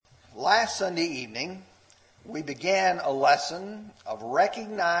Last Sunday evening, we began a lesson of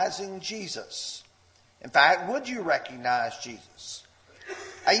recognizing Jesus. In fact, would you recognize Jesus?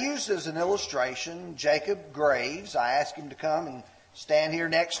 I used as an illustration Jacob Graves. I asked him to come and stand here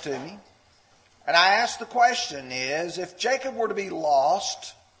next to me. And I asked the question is, if Jacob were to be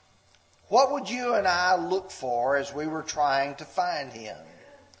lost, what would you and I look for as we were trying to find him?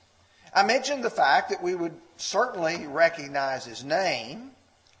 I mentioned the fact that we would certainly recognize his name.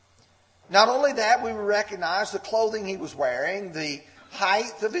 Not only that, we would recognize the clothing he was wearing, the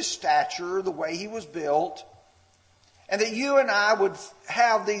height of his stature, the way he was built, and that you and I would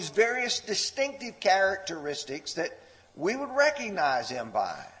have these various distinctive characteristics that we would recognize him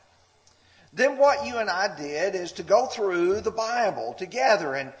by. Then what you and I did is to go through the Bible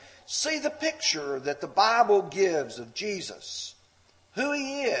together and see the picture that the Bible gives of Jesus. Who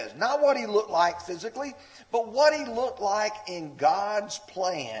he is, not what he looked like physically, but what he looked like in God's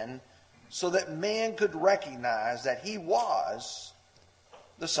plan so that man could recognize that he was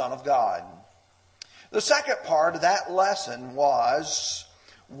the Son of God. The second part of that lesson was,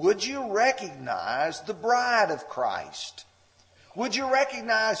 would you recognize the bride of Christ? Would you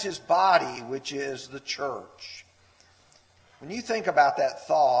recognize his body, which is the church? When you think about that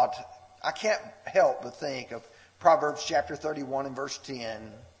thought, I can't help but think of Proverbs chapter 31 and verse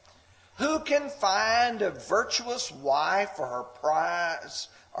 10. Who can find a virtuous wife, for her prize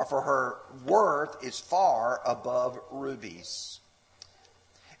or for her worth is far above rubies?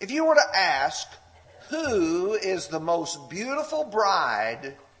 If you were to ask, who is the most beautiful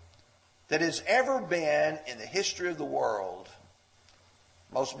bride that has ever been in the history of the world?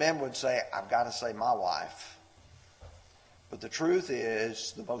 Most men would say, I've got to say my wife. But the truth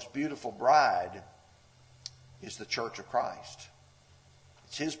is, the most beautiful bride is the church of Christ.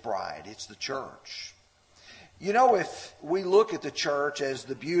 It's his bride. It's the church. You know, if we look at the church as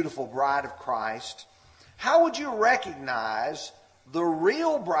the beautiful bride of Christ, how would you recognize the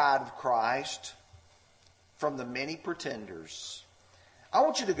real bride of Christ from the many pretenders? I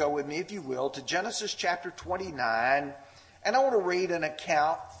want you to go with me, if you will, to Genesis chapter 29, and I want to read an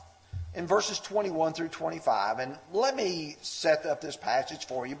account in verses 21 through 25. And let me set up this passage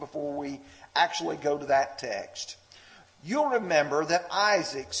for you before we actually go to that text. You'll remember that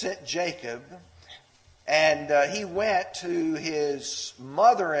Isaac sent Jacob, and he went to his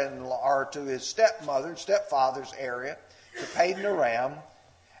mother-in-law, or to his stepmother and stepfather's area, to Padan Aram,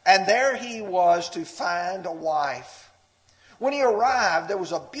 and there he was to find a wife. When he arrived, there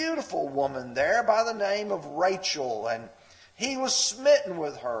was a beautiful woman there by the name of Rachel, and he was smitten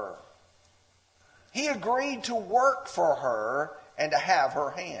with her. He agreed to work for her and to have her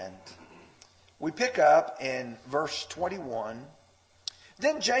hand. We pick up in verse 21.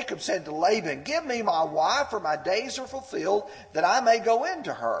 Then Jacob said to Laban, give me my wife, for my days are fulfilled, that I may go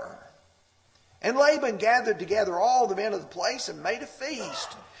into her. And Laban gathered together all the men of the place and made a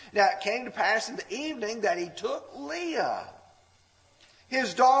feast. Now it came to pass in the evening that he took Leah,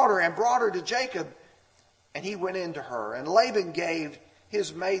 his daughter, and brought her to Jacob, and he went into her. And Laban gave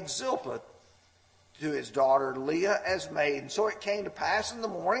his maid Zilpah to his daughter Leah as maid. And so it came to pass in the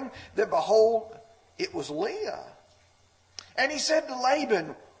morning that, behold, it was Leah. And he said to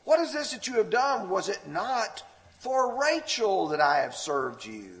Laban, what is this that you have done? Was it not for Rachel that I have served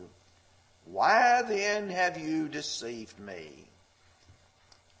you? Why then have you deceived me?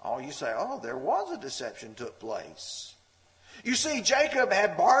 Oh, you say, there was a deception took place. You see, Jacob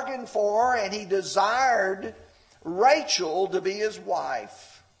had bargained for and he desired Rachel to be his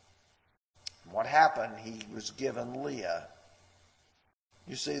wife. What happened? He was given Leah.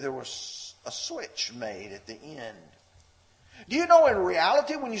 You see, there was a switch made at the end. Do you know, in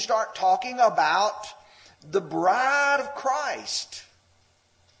reality, when you start talking about the bride of Christ,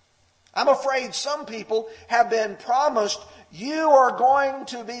 I'm afraid some people have been promised you are going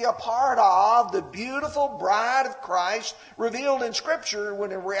to be a part of the beautiful bride of Christ revealed in Scripture,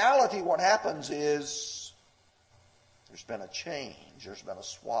 when in reality what happens is there's been a change, there's been a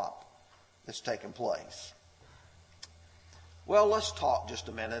swap that's taken place. Well, let's talk just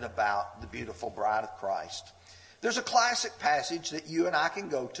a minute about the beautiful bride of Christ. There's a classic passage that you and I can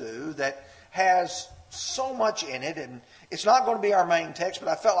go to that has so much in it, and it's not going to be our main text, but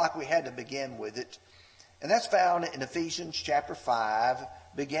I felt like we had to begin with it. And that's found in Ephesians chapter 5,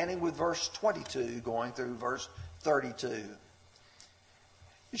 beginning with verse 22, going through verse 32.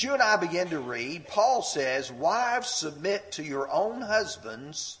 As you and I begin to read, Paul says, wives, submit to your own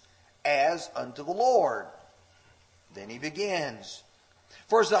husbands as unto the Lord. Then he begins,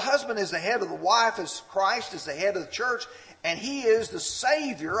 for as the husband is the head of the wife, as Christ is the head of the church, and he is the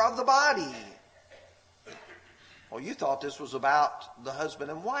Savior of the body. Well, you thought this was about the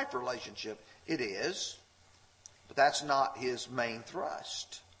husband and wife relationship. It is, but that's not his main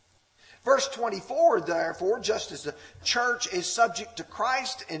thrust. Verse 24, therefore, just as the church is subject to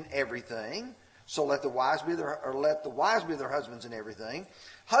Christ in everything, so let the wives be their husbands in everything.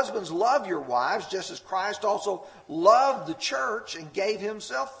 Husbands, love your wives, just as Christ also loved the church and gave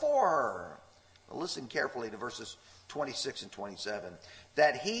himself for her. Now listen carefully to verses 26 and 27.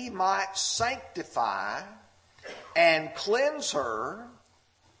 That he might sanctify and cleanse her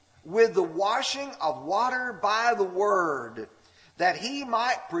with the washing of water by the word, that he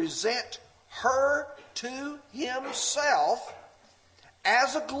might present her to himself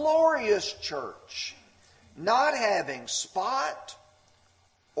as a glorious church, not having spot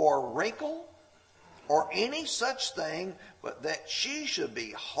or wrinkle or any such thing, but that she should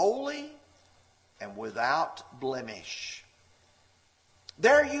be holy and without blemish.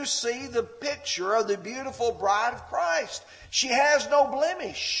 There you see the picture of the beautiful bride of Christ. She has no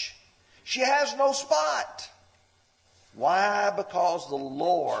blemish. She has no spot. Why? Because the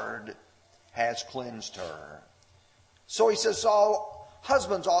Lord has cleansed her. So he says, all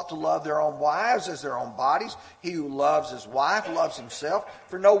husbands ought to love their own wives as their own bodies. He who loves his wife loves himself.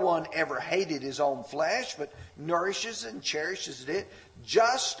 For no one ever hated his own flesh, but nourishes and cherishes it,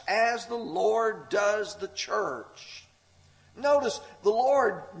 just as the Lord does the church. Notice, the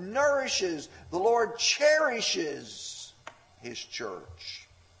Lord nourishes, the Lord cherishes his church.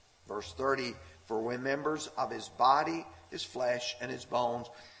 Verse 30, for we're members of his body, his flesh, and his bones.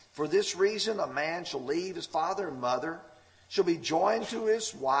 For this reason a man shall leave his father and mother, shall be joined to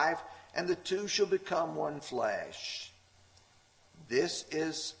his wife, and the two shall become one flesh. This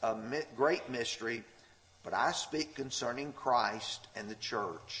is a great mystery, but I speak concerning Christ and the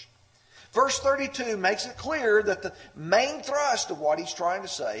church. Verse 32 makes it clear that the main thrust of what he's trying to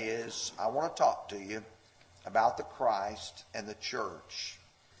say is, I want to talk to you about the Christ and the church.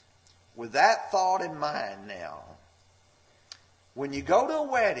 With that thought in mind now, when you go to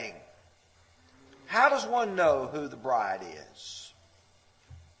a wedding, how does one know who the bride is?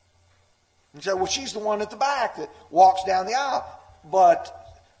 You say, well, she's the one at the back that walks down the aisle.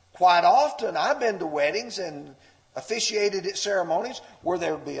 But quite often, I've been to weddings and officiated at ceremonies where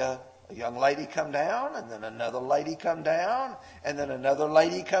there would be a young lady come down, and then another lady come down, and then another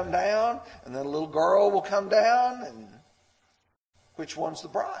lady come down, and then a little girl will come down. And which one's the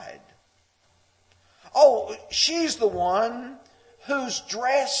bride? Oh, she's the one who's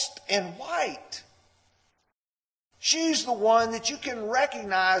dressed in white. She's the one that you can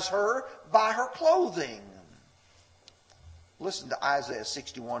recognize her by her clothing. Listen to Isaiah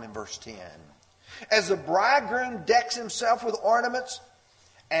 61 and verse 10. As the bridegroom decks himself with ornaments,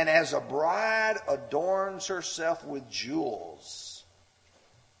 and as a bride adorns herself with jewels.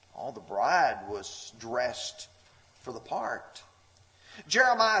 Oh, the bride was dressed for the part.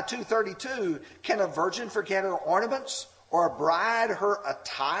 Jeremiah 2:32, can a virgin forget her ornaments, or a bride her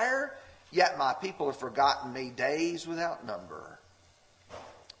attire? Yet my people have forgotten me days without number.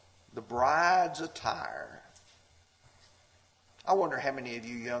 The bride's attire. I wonder how many of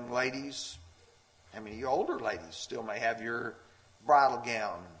you young ladies, how many of you older ladies still may have your bridal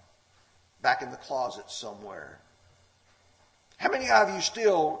gown back in the closet somewhere. How many of you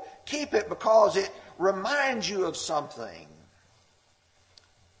still keep it because it reminds you of something?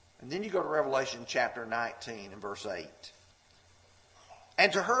 And then you go to Revelation chapter 19 and verse 8.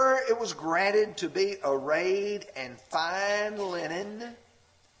 And to her it was granted to be arrayed in fine linen,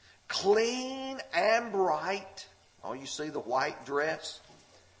 clean and bright. Oh, you see the white dress?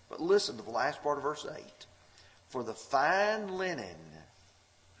 But listen to the last part of verse 8. For the fine linen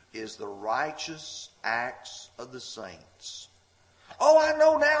is the righteous acts of the saints. Oh, I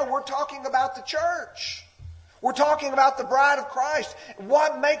know now we're talking about the church. We're talking about the bride of Christ.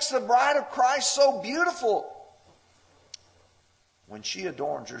 What makes the bride of Christ so beautiful? When she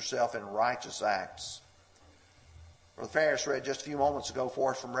adorns herself in righteous acts. Brother Ferris read just a few moments ago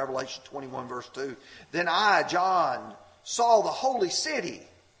for us from Revelation 21 verse 2. Then I, John, saw the holy city,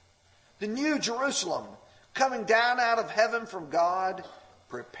 the new Jerusalem, coming down out of heaven from God,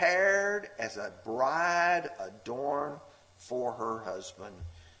 prepared as a bride adorned for her husband.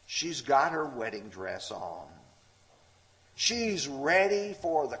 She's got her wedding dress on. She's ready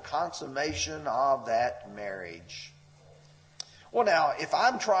for the consummation of that marriage. Well, now, if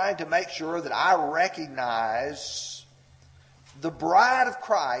I'm trying to make sure that I recognize the bride of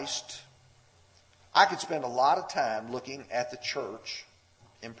Christ, I could spend a lot of time looking at the church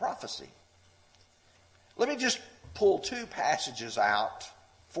in prophecy. Let me just pull two passages out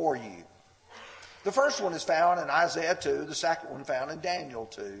for you. The first one is found in Isaiah 2, the second one found in Daniel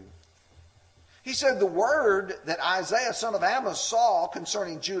 2. He said, the word that Isaiah, son of Amos, saw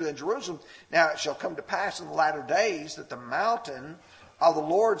concerning Judah and Jerusalem, now it shall come to pass in the latter days that the mountain of the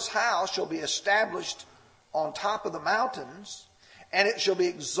Lord's house shall be established on top of the mountains, and it shall be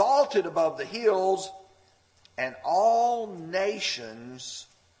exalted above the hills, and all nations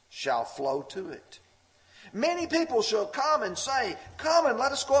shall flow to it. Many people shall come and say, come and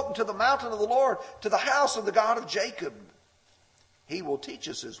let us go up into the mountain of the Lord, to the house of the God of Jacob. He will teach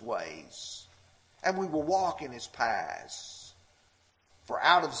us his ways, and we will walk in his paths. For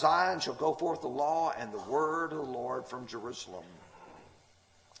out of Zion shall go forth the law and the word of the Lord from Jerusalem.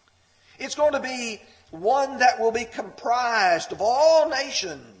 It's going to be one that will be comprised of all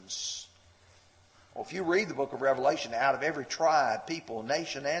nations. Well, if you read the book of Revelation, out of every tribe, people,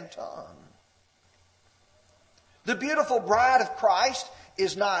 nation, and tongue. The beautiful bride of Christ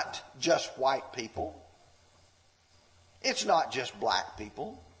is not just white people. It's not just black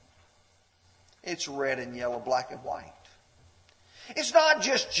people. It's red and yellow, black and white. It's not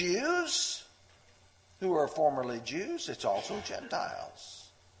just Jews who are formerly Jews. It's also Gentiles.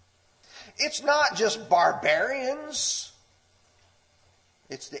 It's not just barbarians.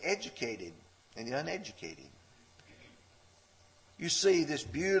 It's the educated and the uneducated. You see, this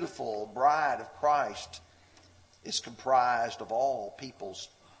beautiful bride of Christ is comprised of all peoples,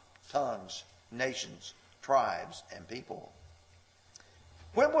 tongues, nations, tribes, and people.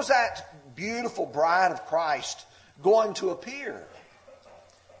 When was that beautiful bride of Christ going to appear?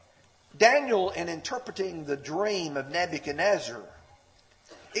 Daniel, in interpreting the dream of Nebuchadnezzar,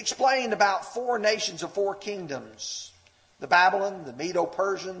 explained about 4 nations of 4 kingdoms: the Babylon, the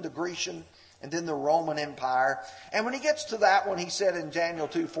Medo-Persian, the Grecian, and then the Roman Empire. And when he gets to that one, he said in Daniel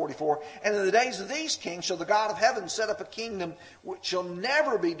 2:44, and in the days of these kings shall the God of heaven set up a kingdom which shall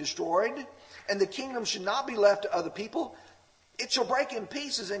never be destroyed, and the kingdom shall not be left to other people. It shall break in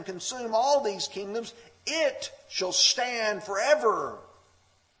pieces and consume all these kingdoms. It shall stand forever.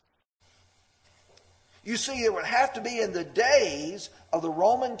 You see, it would have to be in the days of the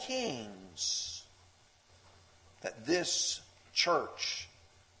Roman kings that this church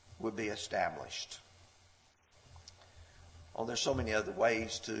would be established. Oh, there's so many other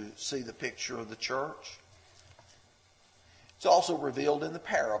ways to see the picture of the church. It's also revealed in the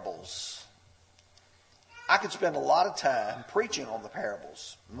parables. I could spend a lot of time preaching on the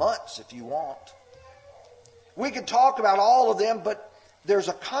parables, months if you want. We could talk about all of them, but there's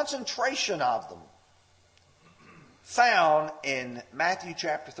a concentration of them found in Matthew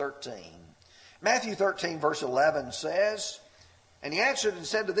chapter 13. Matthew 13 verse 11 says, and he answered and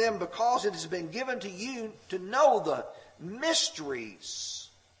said to them, because it has been given to you to know the mysteries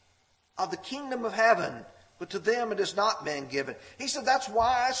of the kingdom of heaven, but to them it has not been given. He said, that's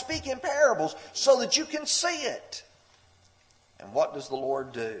why I speak in parables, so that you can see it. And what does the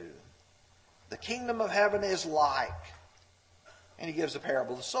Lord do? The kingdom of heaven is like, and he gives the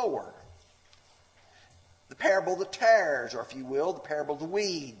parable of the sower. The parable of the tares, or if you will, the parable of the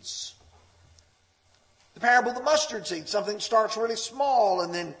weeds. The parable of the mustard seed, something that starts really small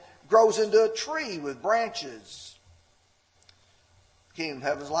and then grows into a tree with branches. The kingdom of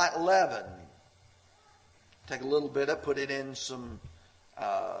heaven is like leaven. Take a little bit of, put it in some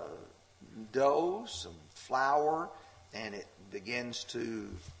dough, some flour, and it begins to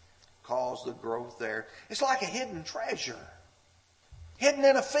cause the growth there. It's like a hidden treasure. Hidden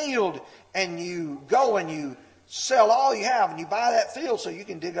in a field, and you go and you sell all you have and you buy that field so you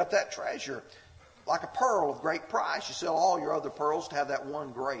can dig up that treasure. Like a pearl of great price. You sell all your other pearls to have that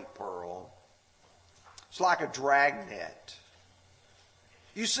one great pearl. It's like a dragnet.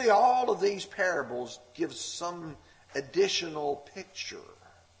 You see, all of these parables give some additional picture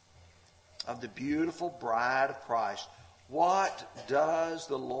of the beautiful bride of Christ. What does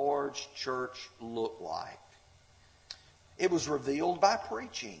the Lord's church look like? It was revealed by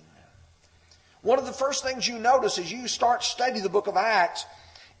preaching. One of the first things you notice as you start studying the book of Acts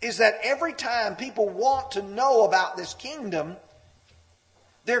is that every time people want to know about this kingdom,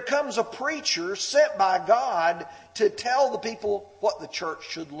 there comes a preacher sent by God to tell the people what the church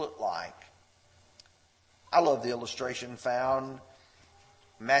should look like. I love the illustration found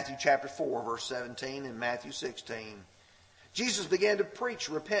in Matthew chapter 4, verse 17 and Matthew 16. Jesus began to preach,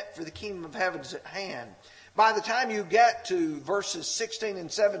 repent for the kingdom of heaven is at hand. By the time you get to verses 16 and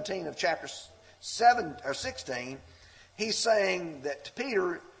 17 of chapter 16, he's saying that to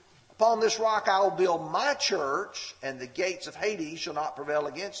Peter, upon this rock I will build my church, and the gates of Hades shall not prevail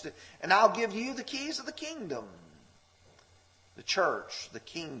against it. And I'll give you the keys of the kingdom. The church, the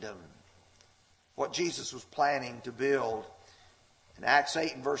kingdom. What Jesus was planning to build. In Acts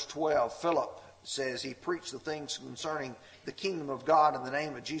 8 and verse 12, Philip says he preached the things concerning the kingdom of God in the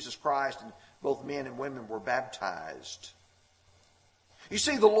name of Jesus Christ. And both men and women were baptized. You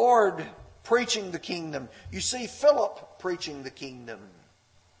see the Lord preaching the kingdom. You see Philip preaching the kingdom.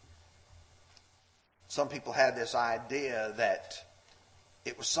 Some people had this idea that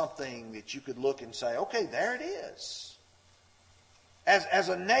it was something that you could look and say, okay, there it is. As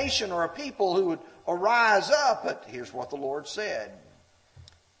a nation or a people who would arise up, but here's what the Lord said.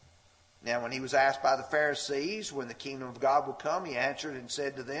 Now, when he was asked by the Pharisees when the kingdom of God would come, he answered and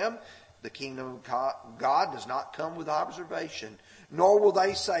said to them, the kingdom of God does not come with observation, nor will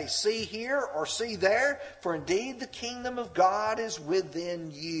they say, see here or see there, for indeed the kingdom of God is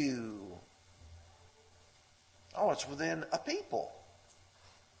within you. Oh, it's within a people.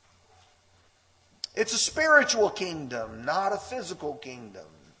 It's a spiritual kingdom, not a physical kingdom.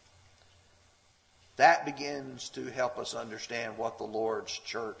 That begins to help us understand what the Lord's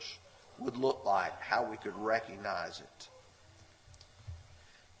church would look like, how we could recognize it.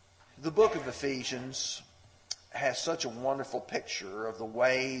 The book of Ephesians has such a wonderful picture of the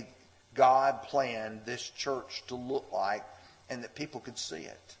way God planned this church to look like and that people could see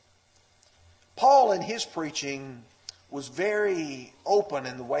it. Paul, in his preaching, was very open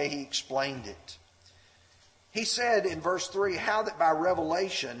in the way he explained it. He said in verse 3, how that by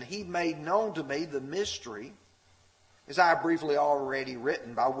revelation he made known to me the mystery, as I have briefly already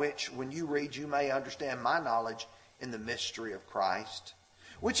written, by which when you read you may understand my knowledge in the mystery of Christ,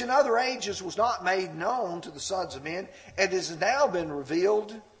 which in other ages was not made known to the sons of men, and has now been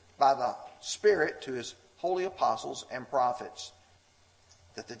revealed by the Spirit to his holy apostles and prophets,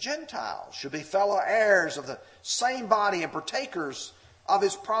 that the Gentiles should be fellow heirs of the same body and partakers of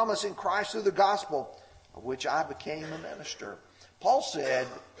his promise in Christ through the gospel, of which I became a minister. Paul said,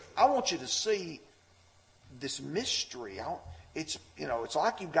 I want you to see this mystery. It's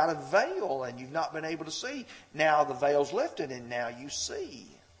like you've got a veil and you've not been able to see. Now the veil's lifted and now you see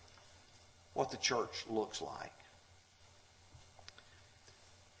what the church looks like.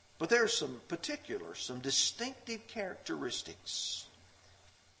 But there's some distinctive characteristics.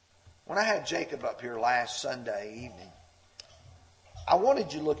 When I had Jacob up here last Sunday evening, I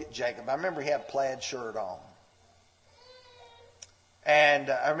wanted you to look at Jacob. I remember he had a plaid shirt on. And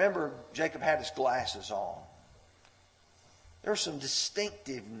I remember Jacob had his glasses on. There are some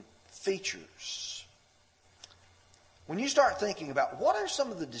distinctive features. When you start thinking about what are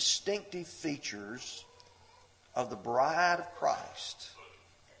some of the distinctive features of the bride of Christ,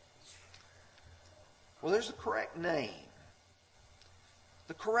 well, there's the correct name,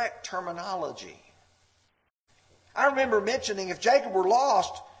 the correct terminology. I remember mentioning if Jacob were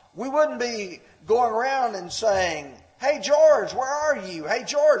lost, we wouldn't be going around and saying, hey, George, where are you? Hey,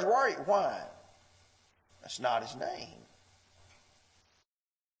 George, where are you? Why? That's not his name.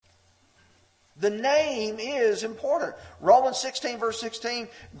 The name is important. Romans 16, verse 16,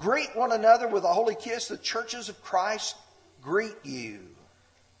 greet one another with a holy kiss. The churches of Christ greet you.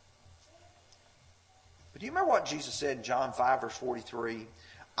 But do you remember what Jesus said in John 5, verse 43?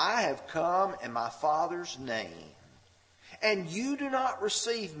 I have come in my Father's name, and you do not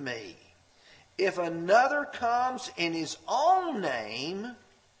receive me. If another comes in his own name,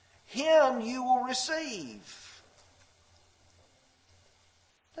 him you will receive.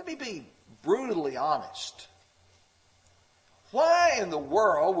 Let me be brutally honest. Why in the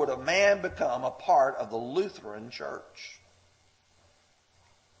world would a man become a part of the Lutheran Church?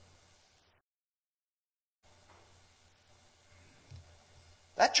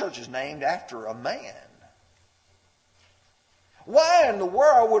 That church is named after a man. Why in the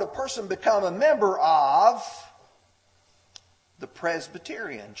world would a person become a member of the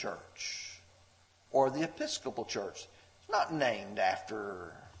Presbyterian Church or the Episcopal Church? It's not named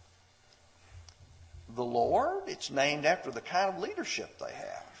after the Lord. It's named after the kind of leadership they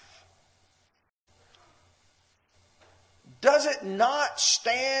have. Does it not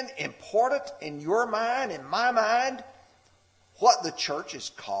stand important in your mind, in my mind, what the church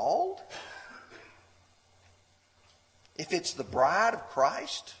is called? If it's the bride of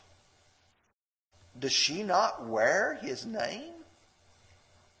Christ, does she not wear his name?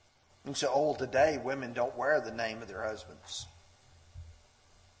 And so, today women don't wear the name of their husbands.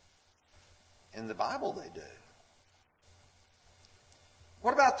 In the Bible they do.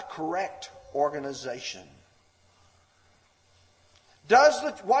 What about the correct organization?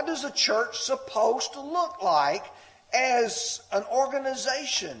 What does a church supposed to look like as an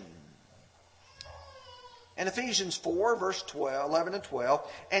organization? In Ephesians 4, verse 11 and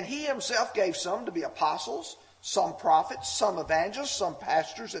 12, and he himself gave some to be apostles, some prophets, some evangelists, some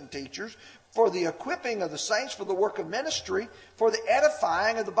pastors and teachers, for the equipping of the saints for the work of ministry, for the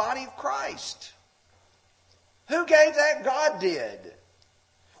edifying of the body of Christ. Who gave that? God did.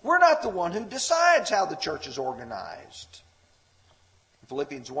 We're not the one who decides how the church is organized. In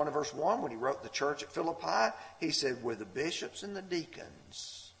Philippians 1 and verse 1, when he wrote the church at Philippi, he said, we're the bishops and the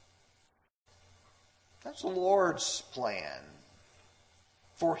deacons. That's the Lord's plan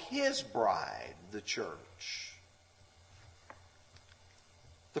for his bride, the church.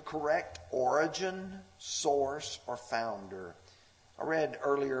 The correct origin, source, or founder. I read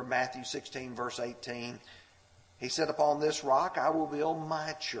earlier Matthew 16, verse 18. He said, upon this rock I will build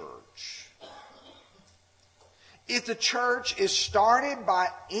my church. If the church is started by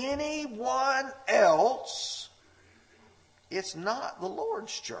anyone else, it's not the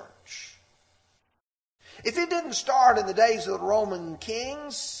Lord's church. If it didn't start in the days of the Roman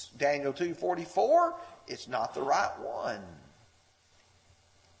kings, Daniel 2:44, it's not the right one.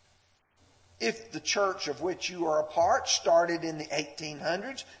 If the church of which you are a part started in the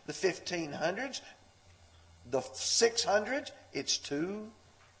 1800s, the 1500s, the 600s, it's too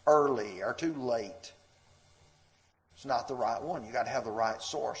early or too late. It's not the right one. You've got to have the right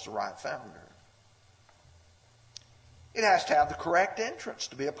source, the right founder. It has to have the correct entrance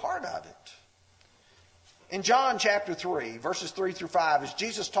to be a part of it. In John chapter 3, verses 3 through 5, as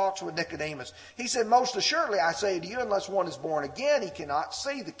Jesus talks with Nicodemus, he said, most assuredly I say to you, unless one is born again, he cannot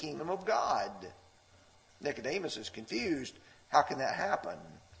see the kingdom of God. Nicodemus is confused. How can that happen?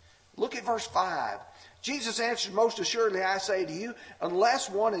 Look at verse 5. Jesus answered, most assuredly I say to you, unless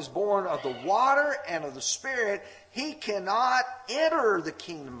one is born of the water and of the Spirit, he cannot enter the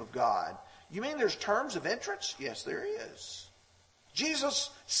kingdom of God. You mean there's terms of entrance? Yes, there is. Jesus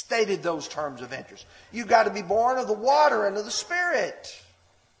stated those terms of entrance. You've got to be born of the water and of the Spirit.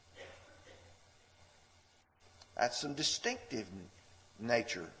 That's some distinctive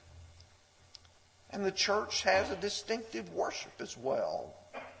nature. And the church has a distinctive worship as well.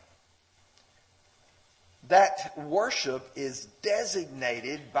 That worship is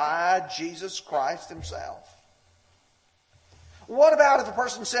designated by Jesus Christ himself. What about if a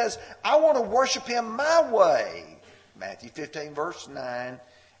person says, I want to worship him my way? Matthew 15, verse 9,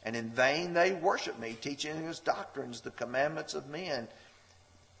 and in vain they worship me, teaching his doctrines, the commandments of men.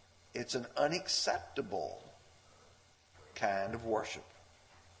 It's an unacceptable kind of worship.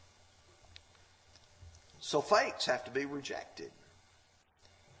 So fakes have to be rejected.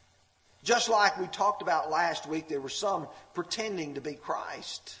 Just like we talked about last week, there were some pretending to be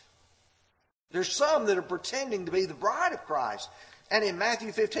Christ. There's some that are pretending to be the bride of Christ. And in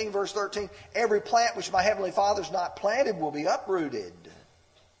Matthew 15, verse 13, every plant which my heavenly Father has not planted will be uprooted.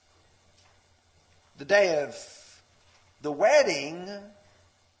 The day of the wedding,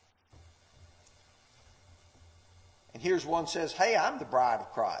 and here's one says, hey, I'm the bride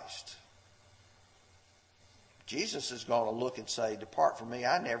of Christ. Jesus is going to look and say, depart from me,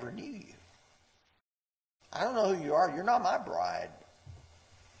 I never knew you. I don't know who you are. You're not my bride.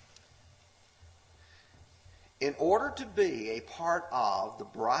 In order to be a part of the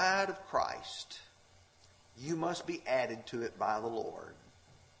bride of Christ, you must be added to it by the Lord.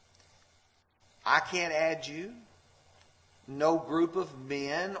 I can't add you. No group of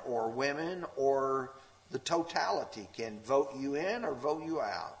men or women or the totality can vote you in or vote you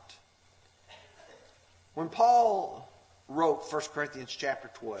out. When Paul wrote 1 Corinthians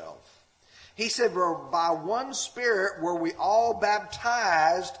chapter 12, he said, by one Spirit were we all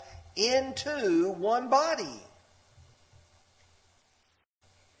baptized into one body.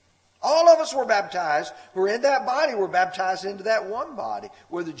 All of us were baptized. We're in that body. We're baptized into that one body.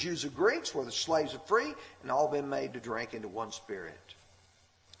 We're the Jews or Greeks. We're the slaves or free. And all been made to drink into one Spirit.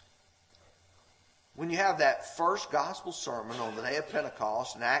 When you have that first gospel sermon on the day of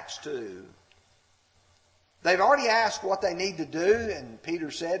Pentecost in Acts 2, they've already asked what they need to do. And Peter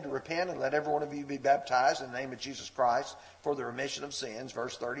said to repent and let every one of you be baptized in the name of Jesus Christ for the remission of sins.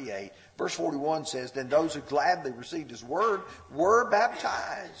 Verse 38. Verse 41 says, then those who gladly received his word were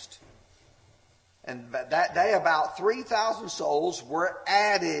baptized. And that day about 3,000 souls were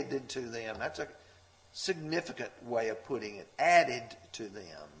added to them. That's a significant way of putting it. Added to them.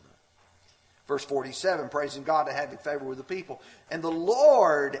 Verse 47, praising God and having favor with the people. And the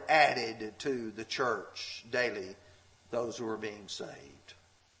Lord added to the church daily those who are being saved.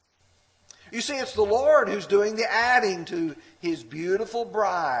 You see, it's the Lord who's doing the adding to his beautiful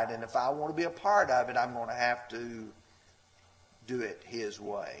bride. And if I want to be a part of it, I'm going to have to do it his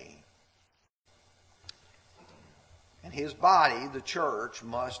way. And his body, the church,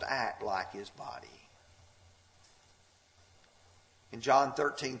 must act like his body. In John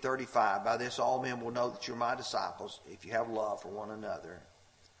 13:35, by this all men will know that you're my disciples if you have love for one another.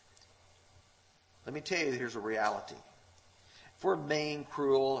 Let me tell you, here's a reality. If we're mean,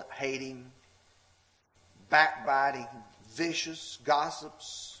 cruel, hating, backbiting, vicious,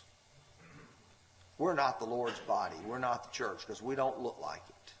 gossips, we're not the Lord's body. We're not the church because we don't look like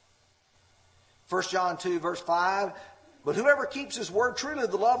it. 1 John 2 verse 5, but whoever keeps his word truly,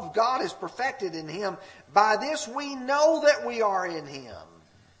 the love of God is perfected in him. By this we know that we are in him.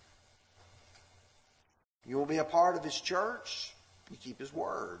 You will be a part of his church. You keep his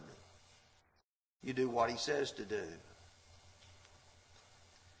word. You do what he says to do.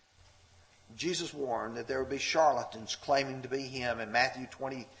 Jesus warned that there would be charlatans claiming to be him. In Matthew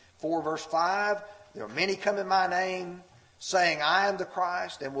 24 verse 5, there are many come in my name, saying, I am the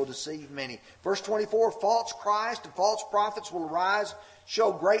Christ, and will deceive many. Verse 24, false Christ and false prophets will arise,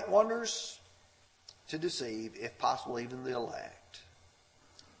 show great wonders to deceive, if possible, even the elect.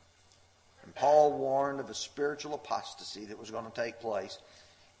 And Paul warned of a spiritual apostasy that was going to take place.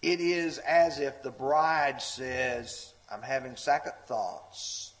 It is as if the bride says, I'm having second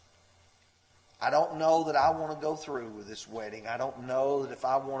thoughts. I don't know that I want to go through with this wedding. I don't know that if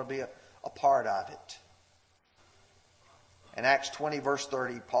I want to be a part of it. In Acts 20 verse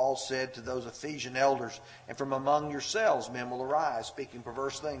 30, Paul said to those Ephesian elders, and from among yourselves men will arise, speaking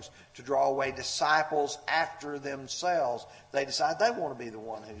perverse things, to draw away disciples after themselves. They decide they want to be the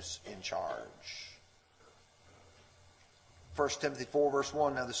one who's in charge. 1 Timothy 4 verse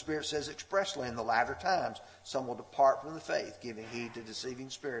 1, now the Spirit says expressly in the latter times, some will depart from the faith, giving heed to deceiving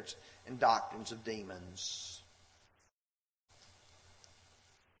spirits and doctrines of demons.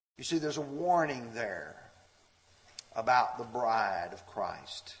 You see, there's a warning there about the bride of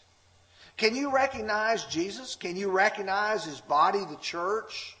Christ. Can you recognize Jesus? Can you recognize his body, the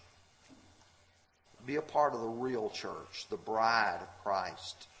church? Be a part of the real church, the bride of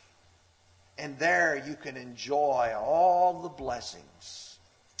Christ. And there you can enjoy all the blessings.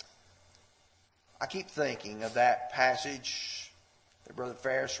 I keep thinking of that passage that Brother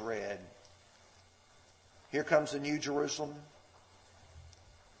Ferris read. Here comes the New Jerusalem.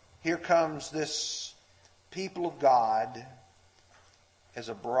 Here comes this people of God as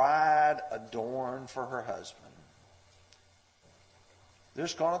a bride adorned for her husband.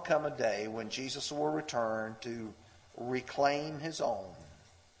 There's going to come a day when Jesus will return to reclaim his own.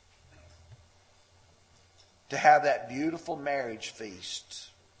 To have that beautiful marriage feast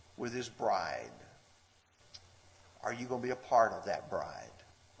with his bride. Are you going to be a part of that bride?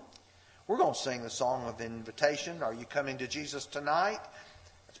 We're going to sing the song of invitation. Are you coming to Jesus tonight?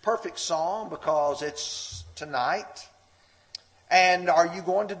 It's a perfect song because it's tonight. And are you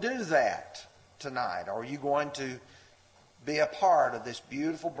going to do that tonight? Are you going to be a part of this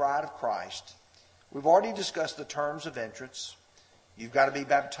beautiful bride of Christ? We've already discussed the terms of entrance. You've got to be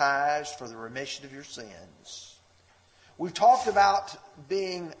baptized for the remission of your sins. We've talked about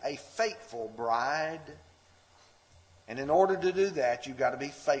being a faithful bride. And in order to do that, you've got to be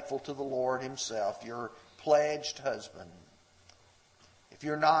faithful to the Lord himself, your pledged husband. If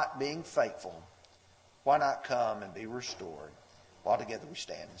you're not being faithful, why not come and be restored? While together we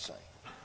stand and sing.